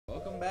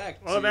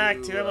back. Welcome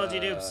back to MLG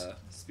Dupes.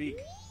 Speak.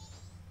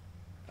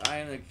 I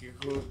am the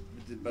cool,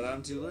 but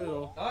I'm too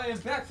little. I am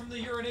back from the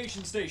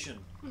urination station.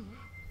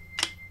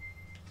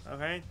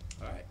 Okay.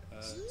 Alright,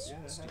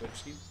 Stupid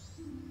ski.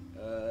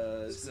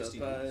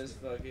 Self-pies,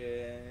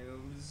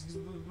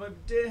 fucking... My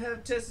dad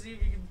have tested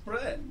if you can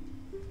pray.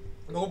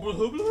 No blah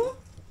blah blah.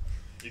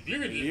 If you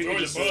could You destroy can the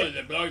just bullet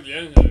that blocked the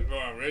engine of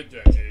our red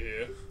tractor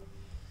here,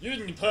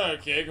 using the power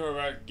kick or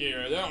right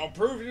gear, that'll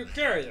prove you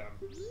carry them.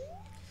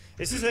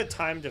 This is a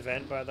timed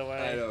event, by the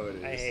way. I know it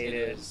is. I hate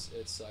it.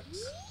 It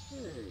sucks.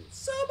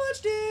 So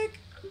much dick!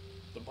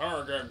 The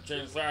power gun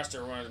changed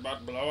faster when it's about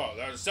to blow up.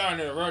 That's a sign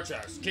of the road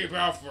tracks. Keep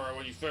out for it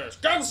when you finish.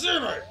 Come see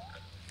me!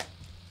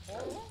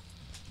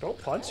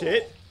 Don't punch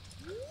it.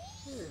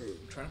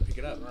 I'm trying to pick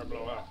it up. Try to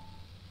blow out.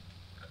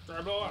 Try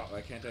to blow out.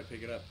 Why can't I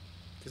pick it up?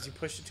 Because you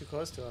pushed it too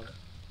close to him.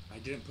 I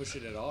didn't push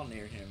it at all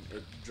near him.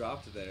 It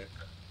dropped there.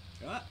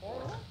 Ah.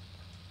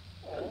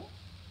 Oh,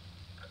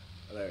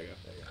 there we go.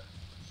 There you go.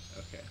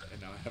 Okay, and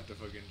now I have to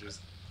fucking just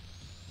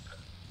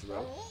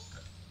throw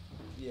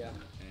Yeah.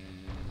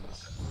 and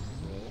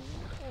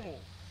roll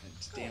and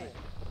damn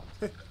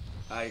it.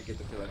 I get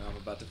the feeling I'm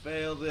about to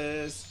fail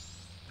this.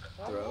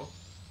 Throw.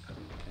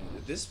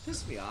 And this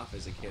pissed me off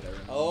as a kid. I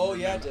remember. Oh,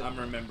 yeah, it did. I'm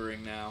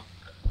remembering now.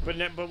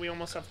 But we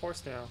almost have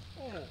horse now.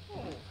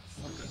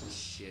 Fucking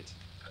shit.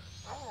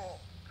 Oh,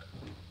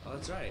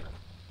 that's right.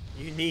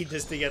 You need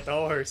this to get the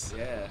horse.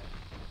 Yeah.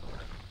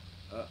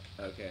 Oh,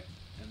 okay.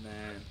 And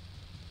then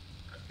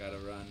gotta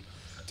run.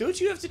 Don't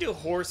you have to do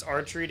horse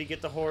archery to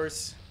get the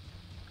horse?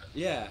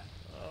 Yeah.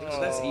 So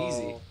that's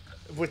easy.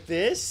 With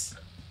this?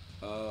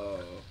 Oh.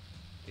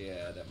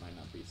 Yeah, that might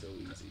not be so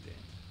easy, Dan.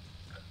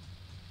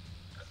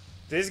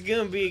 This is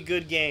gonna be a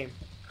good game.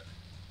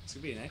 It's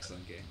gonna be an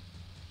excellent game.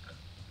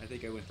 I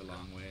think I went the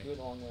long way. Good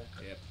long way.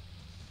 Yep.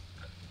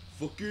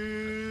 Fuck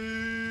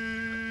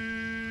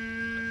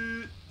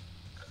it.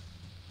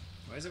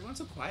 Why is everyone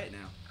so quiet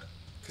now?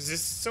 Because this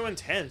is so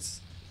intense.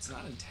 It's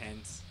not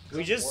intense.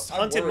 We just I'm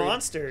hunted worried.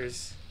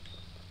 monsters.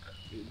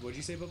 What'd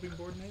you say about being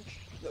bored, Mitch?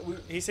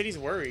 He said he's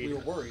worried. We were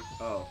worried.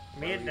 Oh.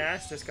 Me and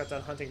Nash just got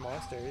done hunting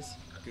monsters.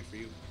 Good for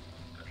you.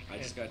 I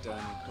just got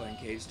done playing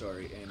Cave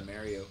Story and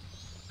Mario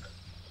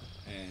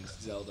and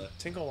Zelda.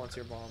 Tinkle wants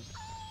your bomb.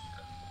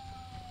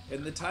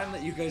 In the time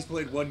that you guys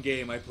played one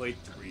game, I played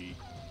 3.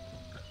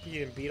 You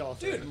didn't beat all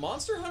 3. Dude,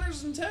 Monster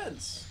Hunter's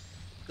intense.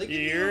 They give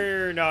you...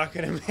 You're not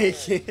gonna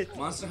make it.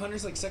 Monster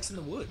Hunter's like Sex in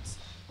the Woods.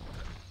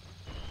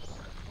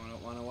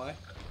 Wanna why?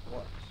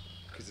 What?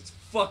 Because it's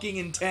fucking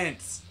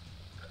intense.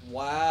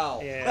 Wow.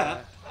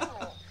 Yeah.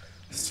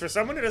 For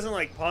someone who doesn't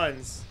like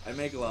puns, I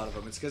make a lot of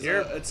them. It's because your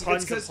it's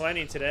puns because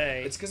aplenty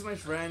today. it's because my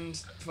friend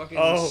fucking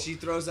she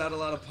throws out a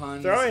lot of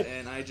puns, Throw it.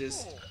 and I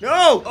just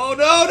No! oh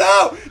no!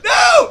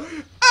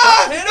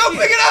 Ah! No! panicking.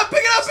 Pick it up! Pick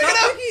it up! Pick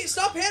it up!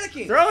 Stop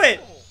panicking! Throw it!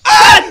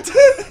 Ah!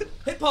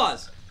 Hit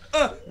pause.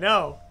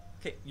 No.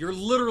 Okay, you're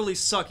literally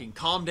sucking.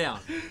 Calm down.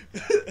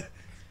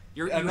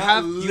 I'm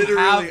not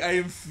literally. I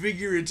am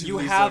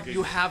figuratively. sucking.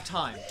 You have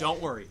time.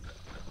 Don't worry.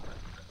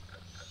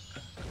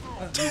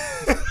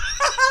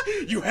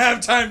 You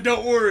have time.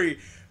 Don't worry.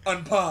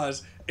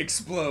 Unpause.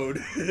 Explode.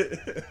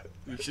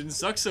 You shouldn't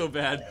suck so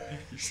bad.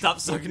 Stop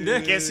sucking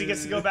dick. Guess he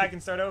gets to go back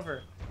and start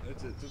over.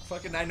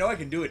 Fucking. I know I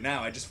can do it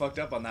now. I just fucked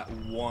up on that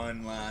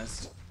one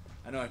last.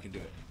 I know I can do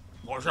it.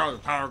 Watch out, the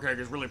power kick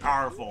is really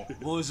powerful.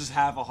 Loses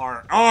half a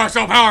heart. Oh, it's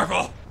so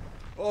powerful!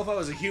 Well, if I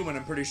was a human,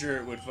 I'm pretty sure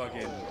it would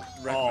fucking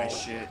wreck my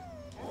shit.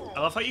 I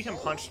love how you can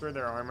punch through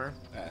their armor.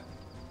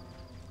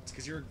 It's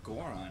because you're a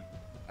Goron.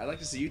 I'd like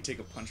to see you take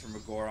a punch from a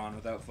Goron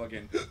without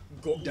fucking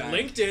dying.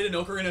 Link did in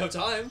Ocarina of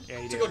Time. Yeah,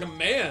 he Took did. like a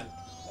man.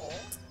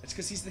 It's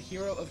because he's the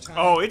hero of time.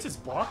 Oh, it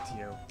just blocked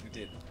you. It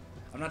did.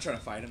 I'm not trying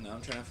to fight him though.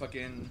 I'm trying to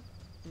fucking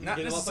not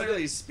Get him up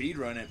necessarily speed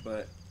run it,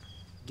 but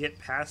Get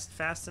past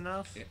fast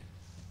enough? yeah,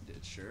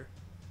 sure.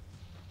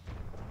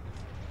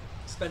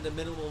 Spend a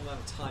minimal amount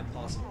of time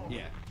possible.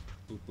 Yeah.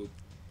 Boop boop.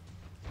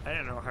 I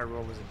didn't know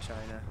Hyrule was in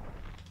China.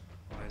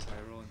 Why is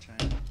Hyrule in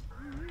China?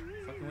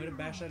 Fucking way to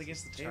bash that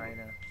against the table.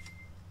 China.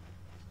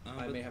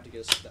 I may have to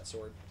get that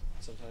sword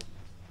sometime.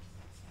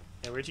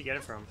 Yeah, where'd you get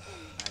it from?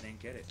 I didn't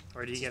get it.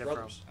 Where did you get it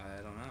Brothers. I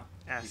don't know.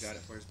 S. He got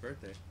it for his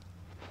birthday.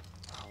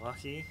 from? Oh,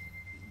 lucky.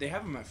 They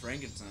have them at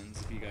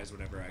Frankenson's if you guys would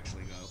ever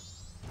actually go.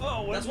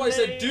 Oh, when That's do why I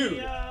said they,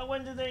 dude.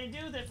 When do they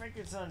do the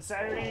Frankenstein?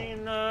 Saturday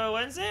and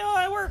Wednesday? Oh,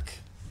 I work.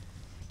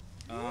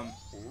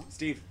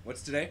 Steve,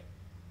 what's today?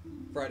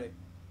 Friday.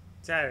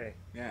 Saturday.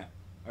 Yeah.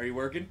 Are you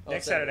working? Oh,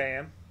 Next Saturday I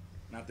am.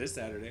 Not this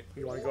Saturday.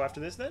 You want to go after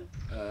this then?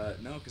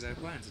 No, because I have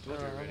plans. I told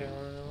you already.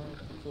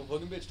 Cool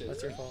fucking bitch did.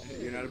 That's your fault.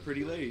 You're not a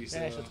pretty lady, so.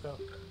 Yeah, let's go.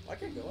 I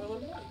can't go. I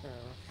live money.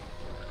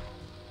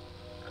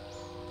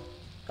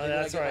 Oh, Maybe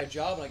that's I get my right.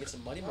 job and I get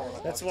some money more. In my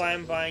That's pockets why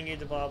every I'm buying you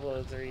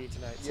Diablo 3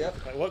 tonight. So Yep.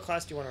 you can play. What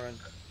class do you want to run?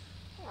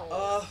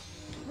 I'm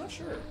not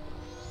sure.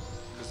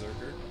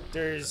 Berserker.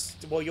 There's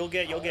you'll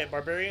get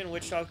Barbarian,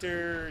 Witch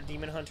Doctor,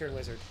 Demon Hunter, and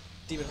Wizard.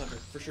 Demon Hunter.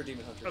 For sure,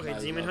 Demon Hunter. Okay, My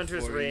Demon love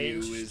Hunter's for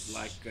range. you is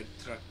like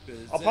a truck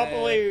I'll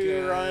probably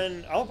berserker.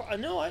 run.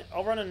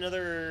 I'll run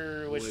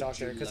another Witch Would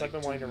Doctor you because like I've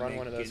been wanting to run make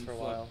one of those it for a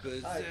while.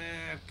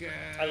 berserker?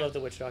 I love the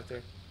Witch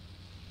Doctor.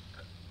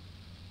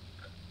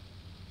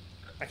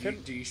 I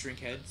could. Do you shrink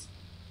heads?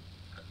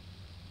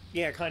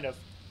 Yeah, kind of.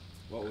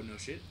 What? No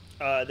shit.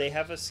 They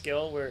have a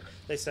skill where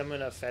they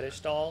summon a fetish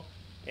doll,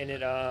 and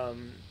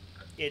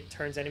it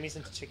turns enemies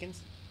into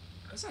chickens.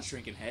 That's not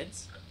shrinking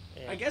heads.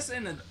 Yeah. I guess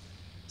in a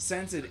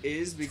sense it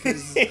is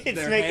because It's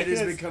their making head is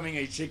us- becoming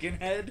a chicken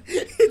head.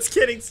 It's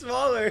getting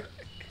smaller.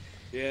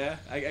 Yeah,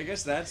 I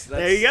guess that's.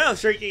 There you go,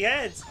 shrinking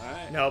heads. All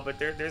right. No, but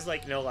there's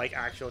like no like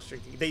actual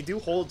shrinking. They do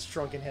hold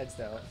shrunken heads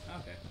though.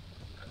 Okay.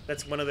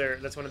 That's one of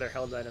their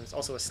held items.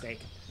 Also a snake.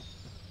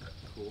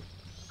 Cool.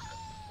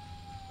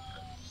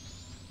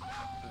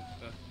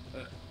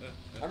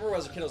 I remember when I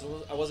was a kid,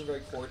 I wasn't very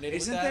coordinated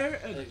Isn't with that.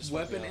 there and a it just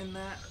fucked me weapon up. in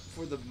that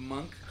for the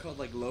monk called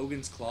like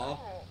Logan's Claw?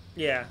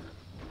 Yeah,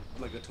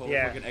 Like a total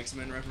Yeah. fucking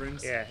X-Men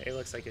reference? yeah, it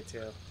looks like it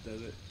too.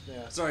 Does it?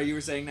 Yeah. Sorry, you were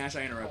saying, Nash,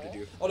 I interrupted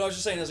you. Oh no, I was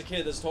just saying, as a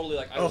kid, that's totally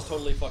like I was Oh.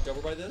 totally fucked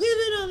over by this.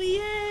 Living on the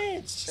edge.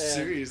 And,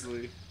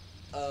 Seriously.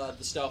 The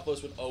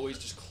Stalfos would always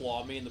just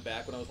claw me in the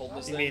back when I was holding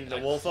this You thing. mean and the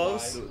I'd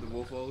Wolfos? cry. The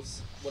Wolfos?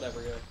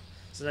 Whatever, yeah.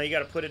 So now you got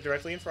to put it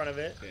directly in front of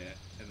it. Yeah,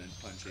 and then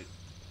punch it.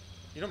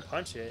 You don't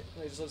punch it.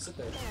 No, you just let it sit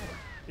there.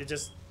 It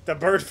just the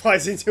bird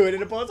flies into it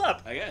and it blows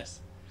up. I guess.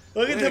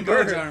 Look at Way the to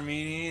go, bird.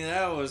 Jarmini.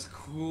 That was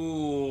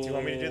cool. Do you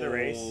want me to do the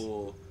race?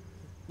 Look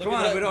Come at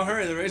on, that- we don't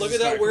hurry. The race Look will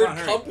at that start. weird Come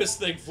on, hurry. compass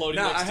thing floating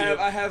No, next I to have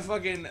you. I have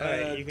fucking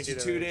Alright, you can do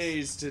the 2 race.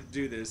 days to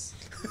do this.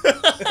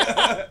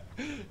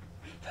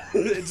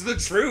 It's the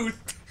truth.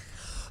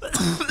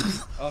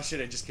 Oh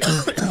shit! I just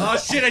killed. Oh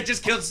shit! I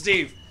just killed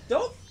Steve.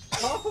 Don't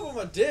cough up on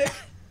my dick.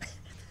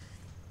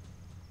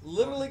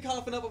 Literally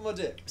coughing up on my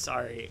dick.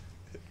 Sorry,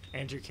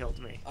 Andrew killed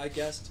me. I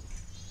guessed.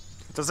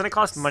 Doesn't it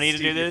cost money to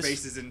Steve, do your this?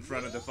 face is in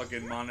front of the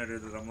fucking monitor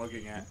that I'm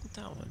looking at.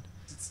 That one.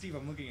 Steve,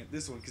 I'm looking at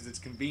this one because it's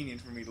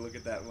convenient for me to look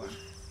at that one.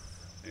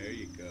 There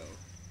you go.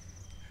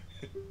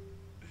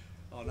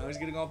 Oh, now he's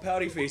getting all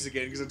pouty face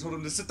again because I told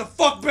him to sit the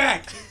fuck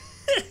back.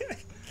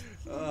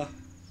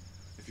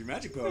 If your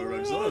magic power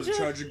runs low, there's a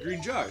charge of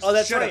green jars. Oh,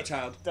 that's Shut right. up,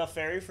 child. The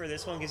fairy for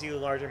this one gives you a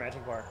larger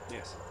magic bar.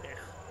 Yes. Yeah.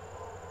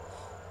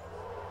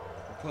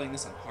 I'm playing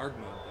this on hard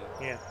mode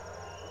though. Yeah.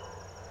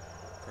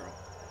 Carl.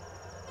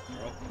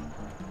 Carl.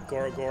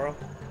 Goro Goro.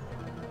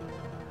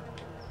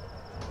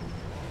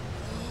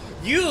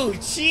 You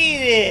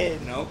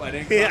cheated! Nope, I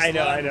didn't Yeah, cross I the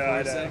know, line I know, before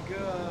I said know.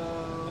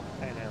 go.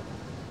 I know.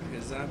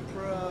 Because I'm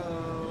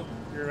pro.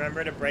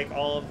 Remember to break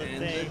all of the And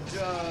things. the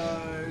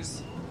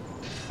jars.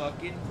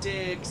 Fucking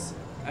dicks.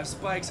 I have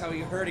spikes, how are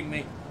you hurting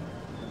me?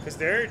 Because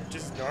they're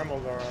just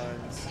normal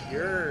Gorons.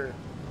 You're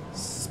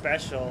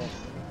special.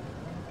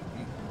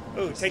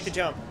 Ooh, take the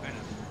jump. I know.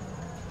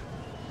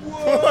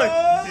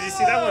 Did you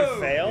see that one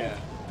fail? Yeah.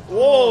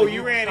 Whoa, Oh,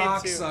 you ran into.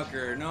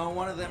 cocksucker. No,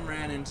 one of them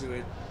ran into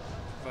it.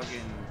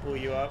 Fucking, Blew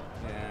you up.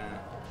 yeah.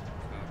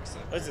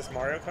 Cocksucker. What is this,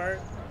 Mario Kart?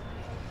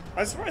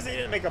 I'm surprised they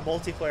didn't make a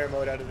multiplayer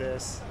mode out of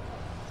this.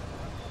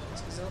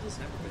 It's 'cause Zelda's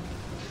never been.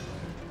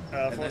 Four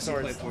Unless you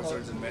swords. play Four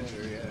Swords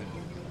Adventure,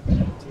 yeah.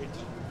 Dude,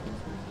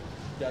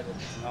 Yeah, I did.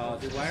 Oh,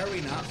 dude, why are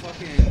we not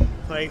fucking...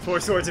 playing Four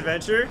Swords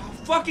Adventure?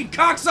 Fucking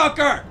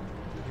cocksucker!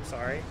 I'm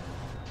sorry.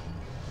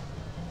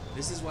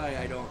 This is why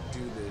I don't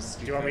do this.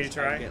 Do you want me to because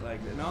try? I get like,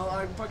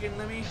 no, fucking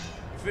let me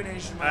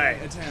finish my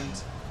Alright.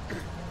 attempt.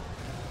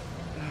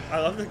 I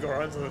love the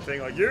Gorons on the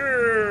thing, like,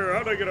 yeah,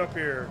 how'd I get up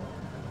here?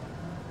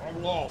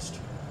 I'm lost.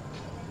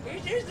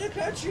 It is the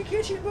country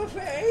kitchen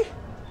buffet.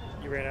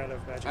 You ran out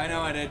of magic. I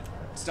know I did.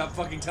 Stop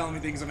fucking telling me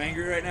things. I'm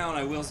angry right now, and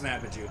I will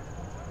snap at you.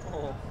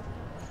 Oh.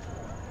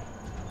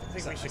 I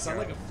think we I should sound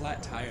go. like a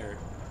flat tire.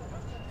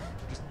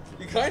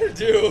 You kind of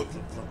do.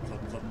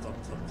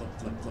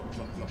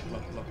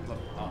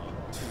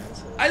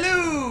 I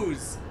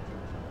lose!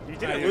 You Alright,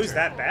 didn't your lose turn.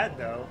 that bad,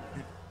 though.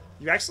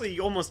 You actually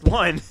almost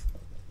won.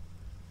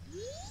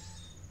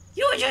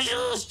 You were just a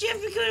little stiff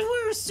because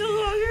we were so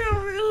long. You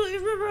don't really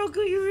remember how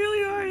good you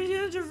really are. You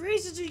have to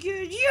race it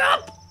again.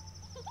 Yup!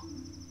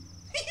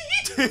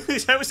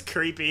 That was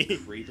creepy.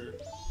 Creeper.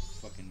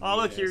 Fucking Oh,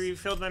 look, weird you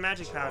filled my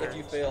magic powder. If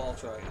you fail, I'll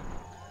try.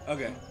 ass.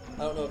 Okay. I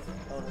don't know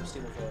if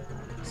Steve will fail.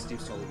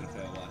 Steve's totally gonna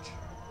fail, watch.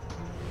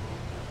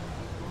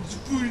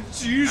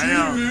 I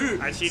know.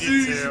 I cheated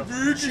too.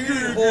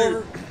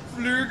 Or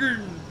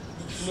Flurgen.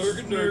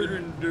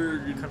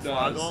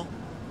 Confloggle.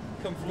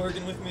 come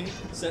flirting with me,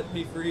 set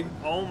me free.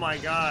 Oh my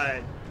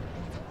god.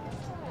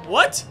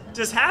 What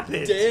just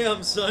happened?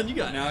 Damn, son, you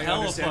got Now you hella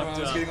understand why fucked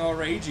I was up. getting all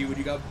ragey when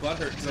you got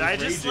butthurt. 'cause Did I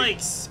was just raging. like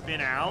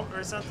spin out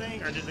or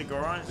something? Or did the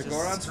Gorons The just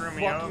Gorons screw fuck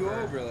me you over?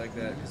 over like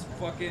that. Cause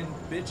fucking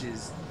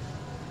bitches.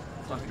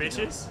 Fuck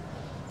bitches?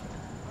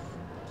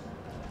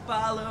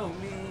 Follow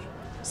me,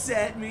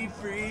 set me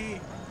free.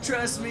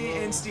 Trust me,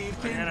 and Steve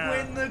I'm can gonna-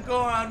 win the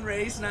Goron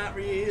race. Not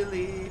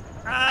really.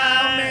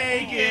 I'll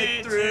Make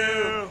it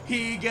through.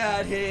 He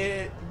got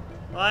hit,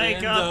 Like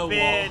And a the wall.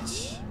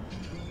 bitch.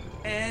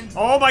 and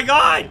Oh my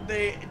god!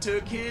 they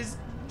took his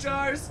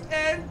jars.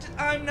 And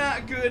I'm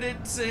not good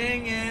at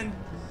singing.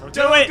 Don't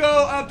Don't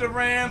go up the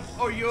ramp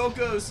or you'll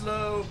go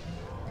slow.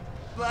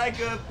 Like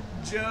a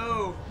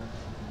Joe.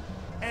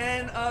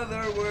 And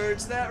other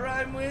words that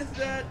rhyme with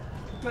that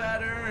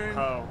pattern.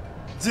 Oh.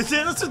 Did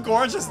those two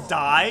Gorons just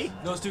die?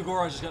 Those two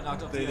Gorons just got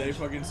knocked off the They edge.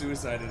 fucking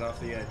suicided off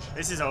the edge.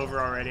 This is over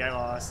already. I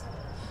lost.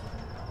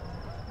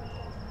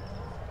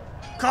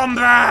 Come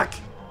back!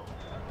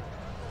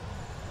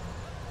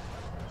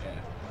 Yeah,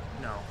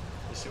 No.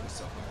 this shit was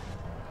so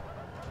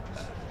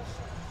hard.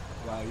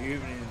 Wow, you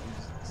even.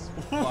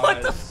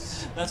 What the?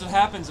 That's what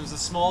happens. There's the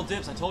small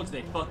dips. I told you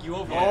they fuck you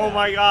over. Oh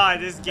my god,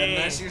 this game.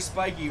 Unless you're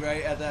spiky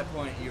right at that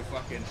point, you're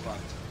fucking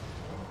fucked.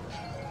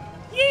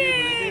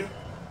 Yeah.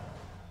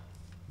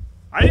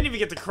 I didn't even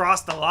get to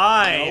cross the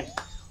line.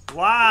 Nope.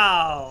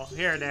 Wow.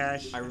 Here,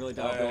 Nash. I really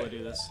doubt I'll be able to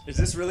do this. Is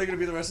this really gonna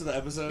be the rest of the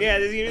episode? Yeah,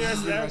 this is gonna be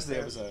the the rest rest of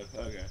of the the episode.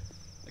 episode. Okay.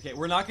 Okay,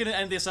 we're not gonna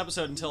end this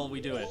episode until we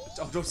do it.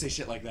 Oh, don't say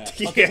shit like that.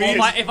 Okay,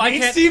 Well, if I Me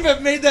and can't, Steve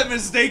have made that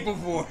mistake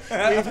before.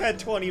 We've had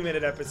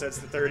 20-minute episodes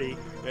to 30.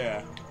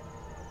 Yeah.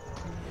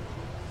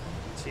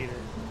 Cheater.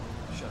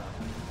 shut up.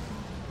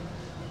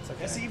 It's okay.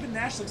 Yeah, see, even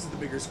Nash looks at the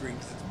bigger screen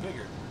because it's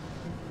bigger.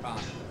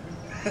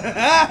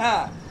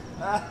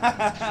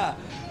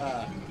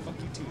 Fuck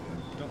you too.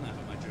 Don't laugh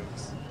at my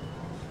jokes.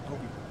 I hope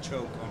you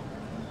choke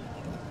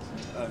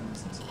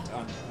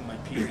on my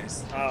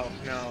penis. Oh,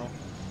 no.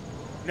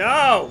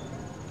 No!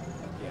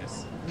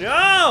 Yes.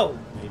 No!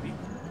 Maybe.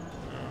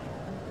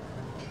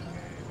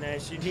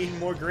 Nash, you need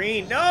more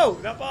green. No!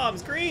 Not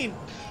bombs. Green!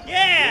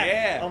 Yeah!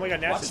 Yeah. Oh my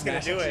god, Nash Watch is gonna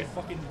Nash do actually it.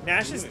 fucking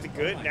Nash do is it. the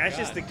good. Oh my Nash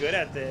is God. the good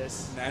at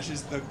this. Nash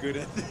is the good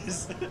at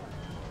this. Oh,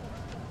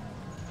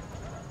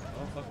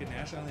 fucking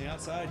Nash on the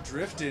outside,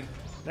 drifting.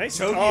 Nice.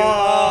 Tokyo.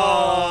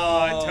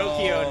 Oh,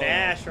 Tokyo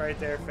Nash right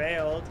there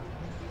failed.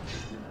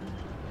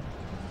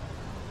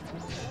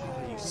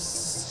 Oh, you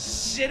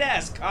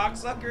shit-ass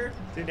cocksucker.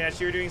 Dude, Nash,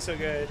 you were doing so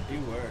good. You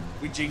were.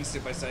 We jinxed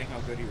it by saying how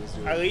good he was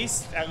doing. At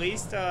least,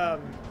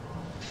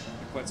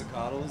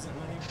 Quetzalcoatl isn't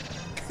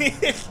winning.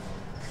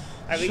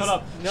 at least, Shut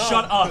up. No.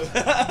 Shut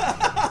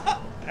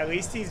up. At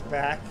least he's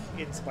back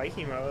in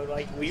spiky mode.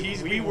 Like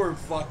we were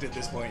fucked at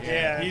this point.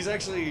 Yeah. Yeah. He's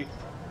actually,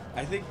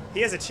 I think,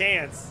 He has a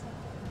chance.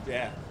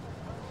 yeah.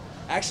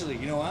 Actually,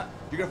 you know what?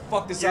 You're gonna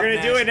fuck this You're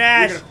up, gonna do it,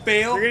 Nash. You're gonna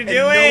fail. You're gonna and do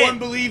no it. one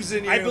believes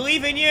in you. I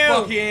believe in you.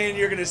 Fucking,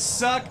 you're gonna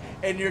suck,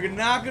 and you're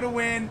not gonna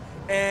win.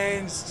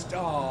 And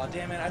oh,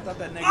 damn it! I thought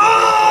that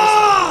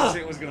negative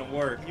shit was gonna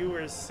work. You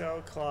were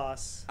so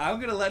close.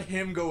 I'm gonna let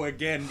him go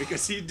again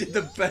because he did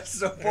the best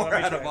so Here, far let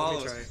me out of try, all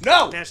let of me us. try.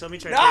 No! Nash, let me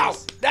try. No!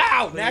 Please.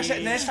 No!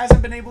 Please. Nash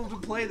hasn't been able to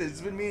play this.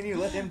 It's been me and you.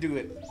 Let him do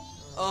it.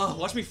 Oh,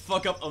 watch me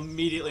fuck up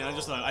immediately. I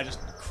just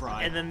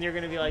cried. And then you're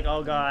gonna be like,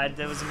 oh god,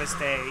 that was a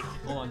mistake.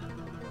 Hold on.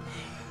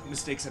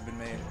 Mistakes have been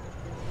made.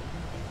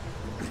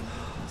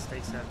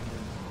 Mistakes have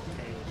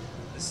been made.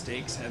 The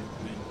stakes have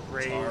been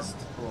Raised.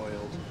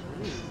 broiled.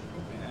 Yeah.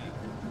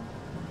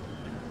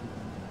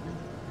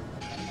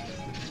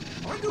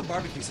 I want to go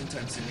barbecue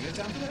sometime soon. You got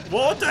time for that?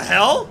 What the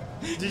hell?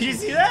 Did you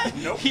see that?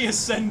 Nope. He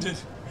ascended.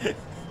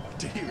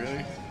 Did he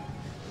really?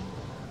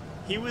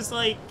 He was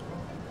like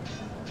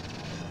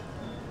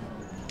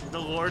the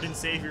Lord and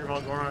Savior of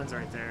all Gorons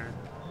right there.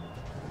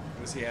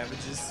 Was he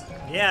Avages?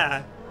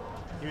 Yeah.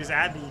 He was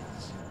Abby.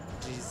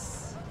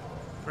 Jeez.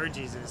 Bird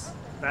Jesus.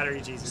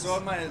 Battery Jesus. So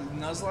on my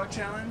Nuzlocke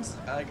challenge,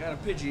 I got a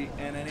Pidgey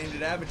and I named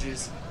it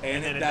Avages,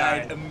 and then it it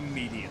died died.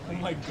 immediately.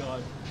 Oh my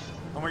god.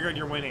 Oh my god,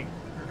 you're winning.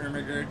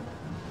 Ermagerd.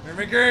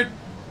 Ermagerd!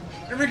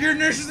 Ermagerd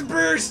nurses the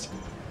burst!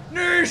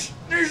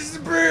 Nurses the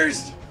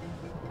burst!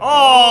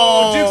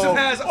 Oh! Dukes of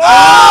Hazzard.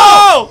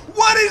 Oh!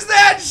 What is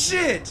that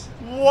shit?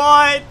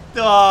 What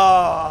the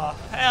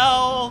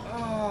hell?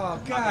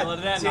 Oh, God. Not gonna let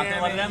it end. Not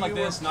gonna let it end like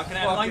this. Not gonna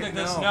end like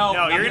this. No. No,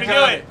 not you're gonna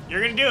gonna do it.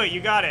 You're gonna do it. You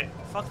got it.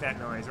 Fuck that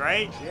noise,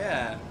 right?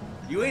 Yeah.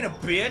 You ain't a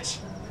bitch.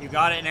 You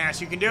got it,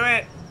 Nash. You can do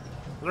it.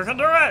 You can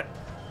do it.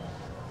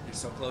 You're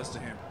so close to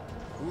him.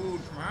 Ooh,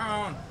 come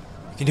on.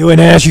 You can do it,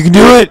 Nash. You can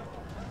do it.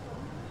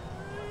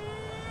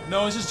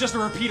 No, this is just a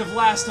repeat of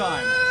last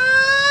time.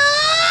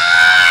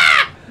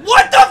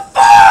 What the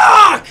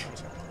fuck?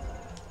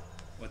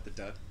 What the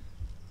duck?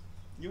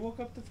 You woke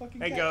up the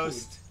fucking Hey, cat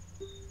Ghost.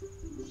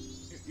 Coon.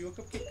 You woke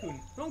up Kit Coon.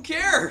 I don't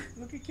care.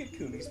 Look at Kit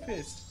Coon. He's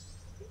pissed.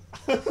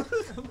 I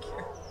don't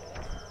care.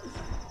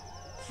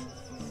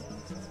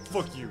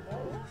 Fuck you.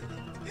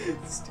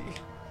 Steve.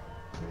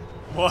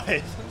 What?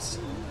 I'm so,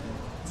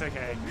 It's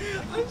okay.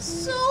 I'm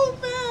so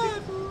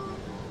mad.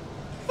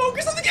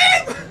 Focus on the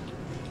game.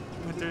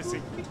 But there's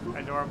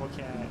a normal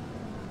cat.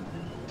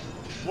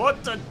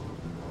 What the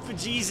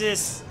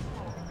Jesus?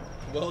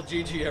 Well,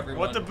 GG everyone.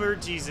 What the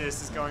bird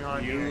Jesus is going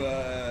on You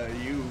here?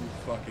 you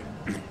fucking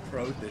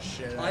pro'd this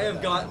shit. I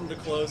have gotten the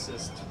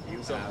closest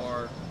You so have.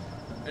 far,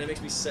 and it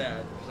makes me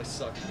sad because I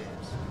suck at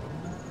games.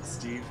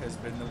 Steve has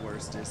been the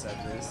worstest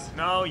at this.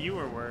 No, you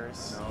were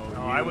worse.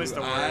 No, I was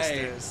the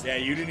worstest. Yeah,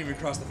 you didn't even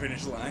cross the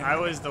finish line. I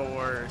was the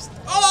worst.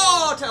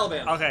 Oh,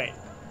 Taliban! Okay,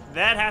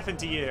 that happened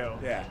to you.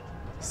 Yeah.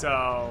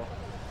 So,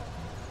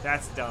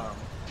 that's dumb.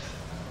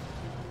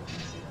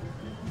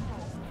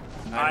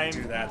 I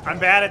didn't do that. I'm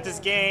bad at this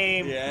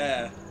game.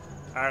 Yeah.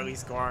 Or at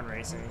least Goron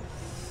Racing.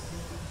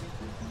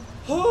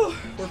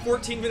 We're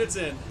 14 minutes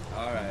in.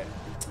 All right.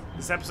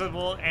 This episode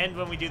will end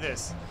when we do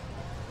this.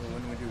 Well,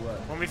 when we do what?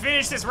 When we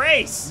finish this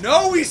race.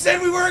 No, we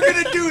said we weren't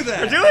gonna do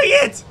that. We're doing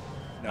it.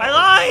 No. I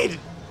lied.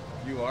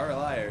 You are a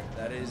liar.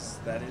 That is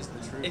the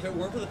truth. If it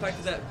weren't for the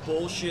fact that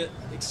bullshit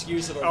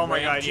excuse of a Oh my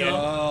ramp God, yeah.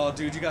 jump, Oh,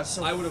 dude, you got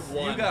so. I would've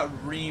won. You got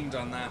reamed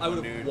on that I one,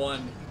 would dude. have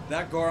won.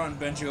 That Goron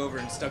bent you over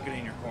and stuck it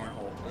in your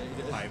cornhole. Yeah, you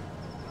did. Pipe.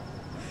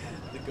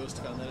 The ghost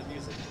found that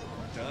amusing.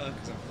 Duh,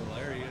 'cause I'm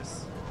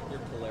hilarious. You're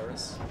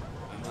Polaris.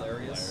 I'm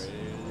Hilarious.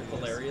 You're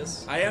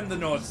hilarious. I am the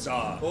North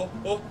Star. Oh.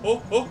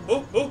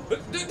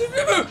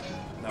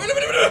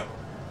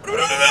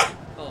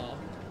 Aw.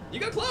 You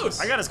got close.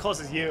 I got as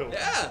close as you.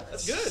 Yeah,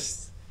 that's good.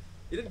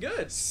 You did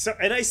good. So,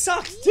 and I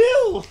sucked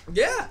too.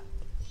 Yeah.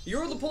 You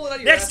were able to pull it out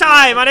of your Next ass.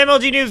 time on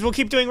MLG News, we'll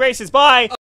keep doing races. Bye.